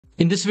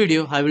In this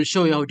video, I will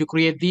show you how to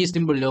create these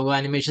simple logo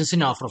animations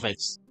in After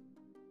Effects.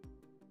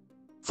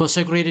 First,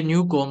 I create a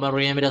new comb and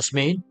rename it as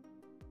main.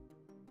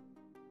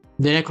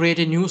 Then I create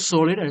a new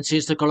solid and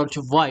change the color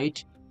to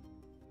white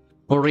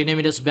or rename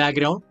it as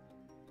background.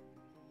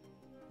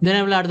 Then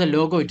I will add the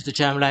logo into the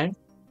timeline.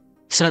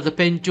 Select the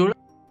pen tool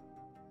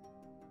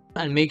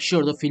and make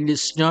sure the fill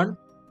is none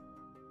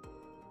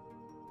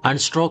and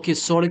stroke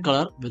is solid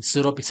color with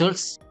 0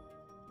 pixels.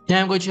 Then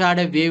I am going to add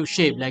a wave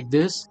shape like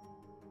this.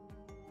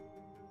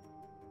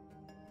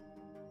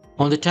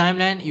 On the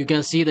timeline, you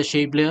can see the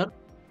shape layer.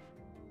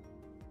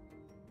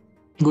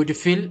 Go to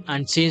fill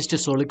and change to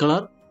solid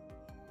color.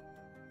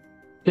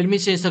 Let me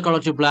change the color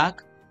to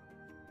black.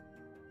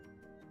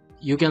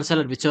 You can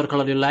select whichever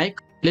color you like.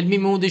 Let me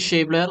move the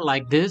shape layer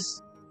like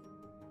this.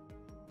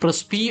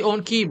 Press P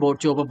on keyboard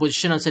to open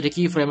position and set a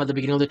keyframe at the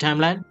beginning of the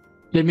timeline.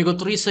 Let me go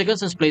 3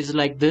 seconds and place it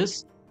like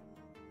this.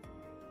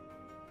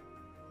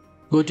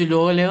 Go to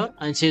lower layer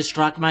and change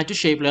track matte to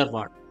shape layer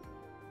 1.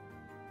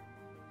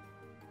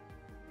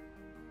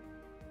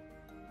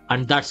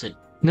 And that's it.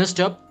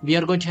 Next up, we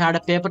are going to add a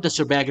paper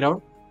tester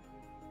background.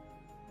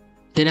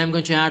 Then I'm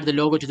going to add the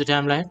logo to the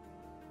timeline.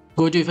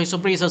 Go to Effects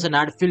and Presets and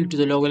add fill to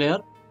the logo layer.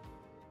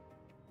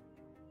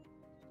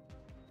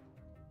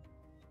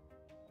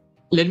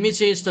 Let me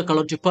change the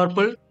color to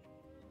purple.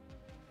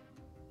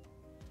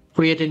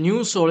 Create a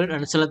new solid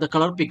and select the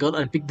color picker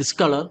and pick this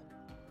color.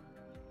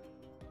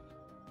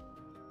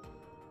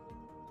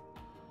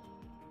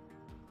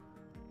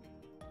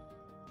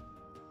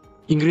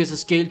 Increase the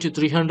scale to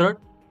 300.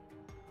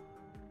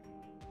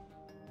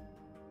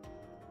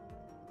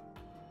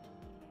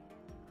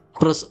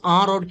 Press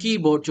R on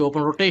keyboard to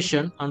open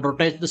rotation and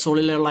rotate the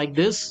solid layer like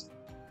this.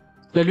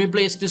 Let me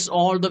place this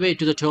all the way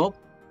to the top.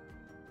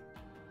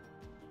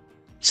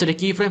 Set a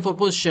keyframe for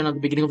position at the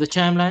beginning of the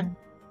timeline.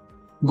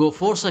 Go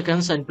 4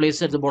 seconds and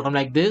place it at the bottom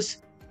like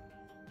this.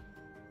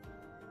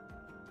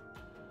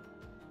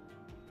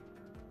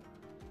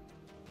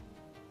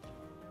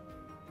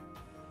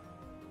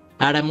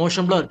 Add a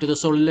motion blur to the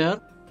solid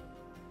layer.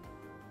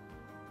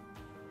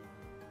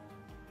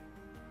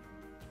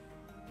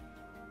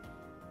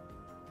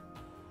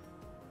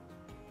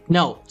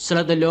 Now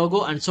select the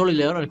logo and solid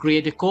layer and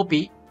create a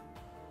copy.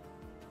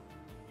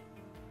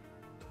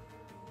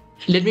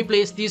 Let me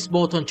place these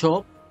both on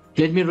top.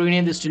 Let me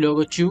rename this to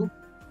logo 2.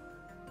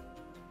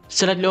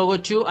 Select logo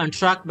 2 and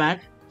track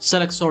matte.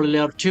 Select solid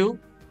layer 2.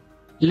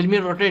 Let me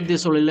rotate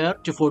this solid layer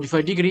to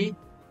 45 degree.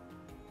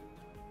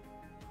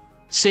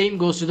 Same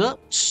goes to the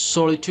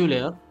solid 2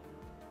 layer.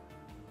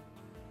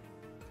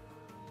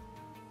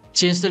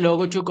 Change the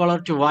logo 2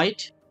 color to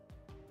white.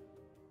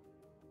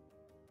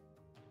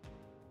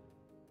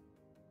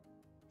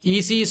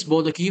 Easy is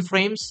both the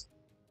keyframes.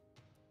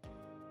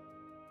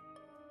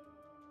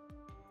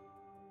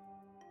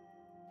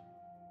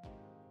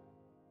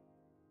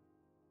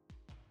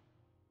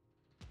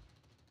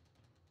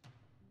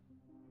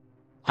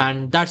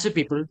 And that's it,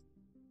 people.